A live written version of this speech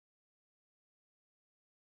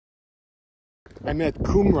I'm at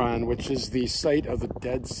Qumran, which is the site of the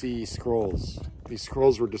Dead Sea Scrolls. These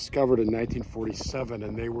scrolls were discovered in 1947,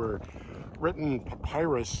 and they were written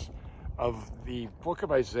papyrus of the book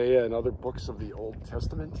of Isaiah and other books of the Old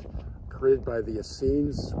Testament, created by the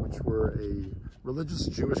Essenes, which were a religious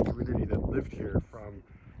Jewish community that lived here from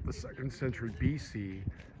the 2nd century BC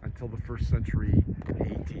until the 1st century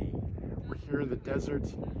AD. We're here in the desert.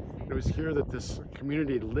 It was here that this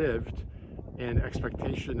community lived in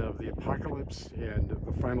expectation of the apocalypse and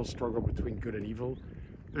the final struggle between good and evil.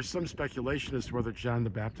 There's some speculation as to whether John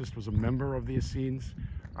the Baptist was a member of the Essenes.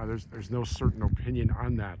 There's no certain opinion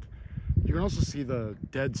on that. You can also see the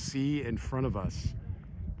Dead Sea in front of us.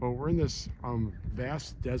 But we're in this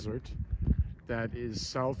vast desert that is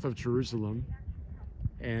south of Jerusalem.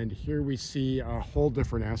 And here we see a whole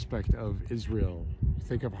different aspect of Israel.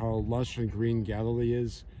 Think of how lush and green Galilee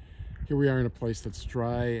is. Here we are in a place that's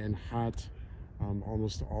dry and hot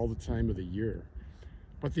almost all the time of the year.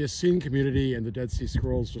 But the Essene community and the Dead Sea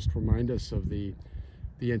Scrolls just remind us of the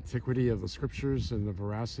antiquity of the scriptures and the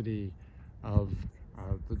veracity of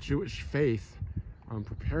the Jewish faith,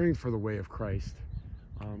 preparing for the way of Christ,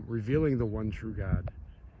 revealing the one true God,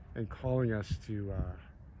 and calling us to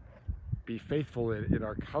be faithful in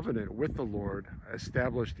our covenant with the Lord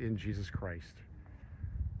established in Jesus Christ.